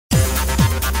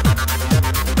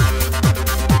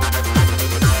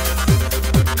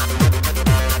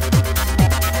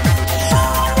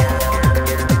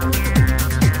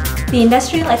The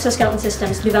industrial exoskeleton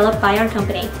systems developed by our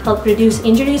company help reduce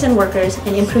injuries in workers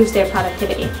and improves their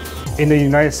productivity. In the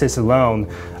United States alone,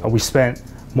 we spent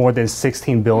more than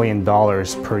 $16 billion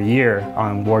per year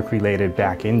on work-related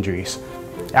back injuries.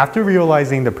 After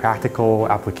realizing the practical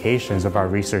applications of our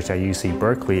research at UC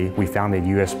Berkeley, we founded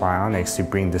US Bionics to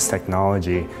bring this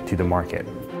technology to the market.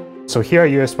 So here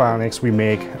at US Bionics, we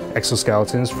make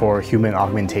exoskeletons for human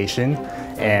augmentation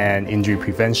and injury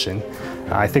prevention.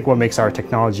 I think what makes our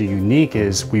technology unique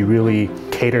is we really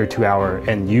cater to our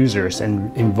end users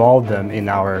and involve them in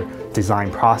our design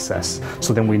process,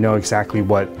 so then we know exactly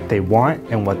what they want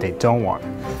and what they don't want.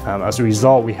 As a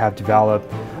result, we have developed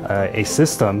a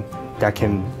system that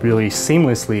can really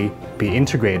seamlessly be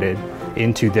integrated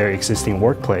into their existing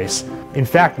workplace. In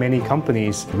fact, many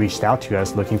companies reached out to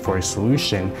us looking for a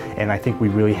solution, and I think we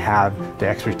really have the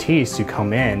expertise to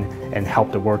come in and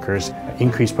help the workers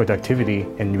increase productivity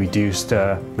and reduce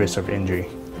the risk of injury.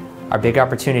 Our big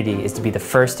opportunity is to be the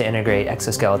first to integrate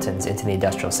exoskeletons into the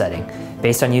industrial setting.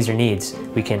 Based on user needs,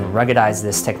 we can ruggedize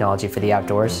this technology for the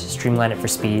outdoors, streamline it for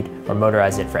speed, or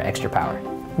motorize it for extra power.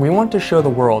 We want to show the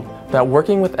world that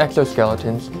working with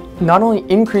exoskeletons not only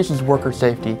increases worker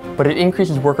safety, but it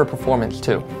increases worker performance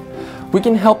too. We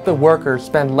can help the workers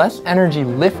spend less energy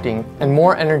lifting and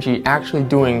more energy actually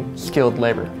doing skilled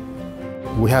labor.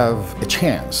 We have a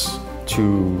chance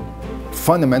to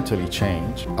fundamentally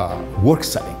change work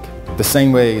setting. The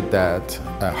same way that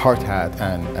a hard hat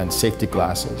and safety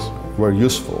glasses were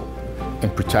useful in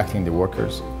protecting the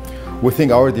workers, we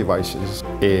think our devices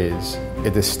is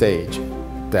at the stage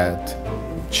that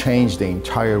change the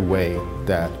entire way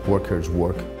that workers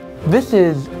work. This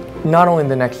is not only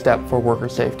the next step for worker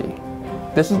safety,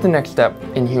 this is the next step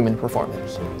in human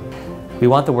performance. We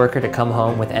want the worker to come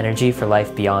home with energy for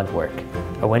life beyond work.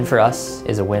 A win for us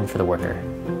is a win for the worker.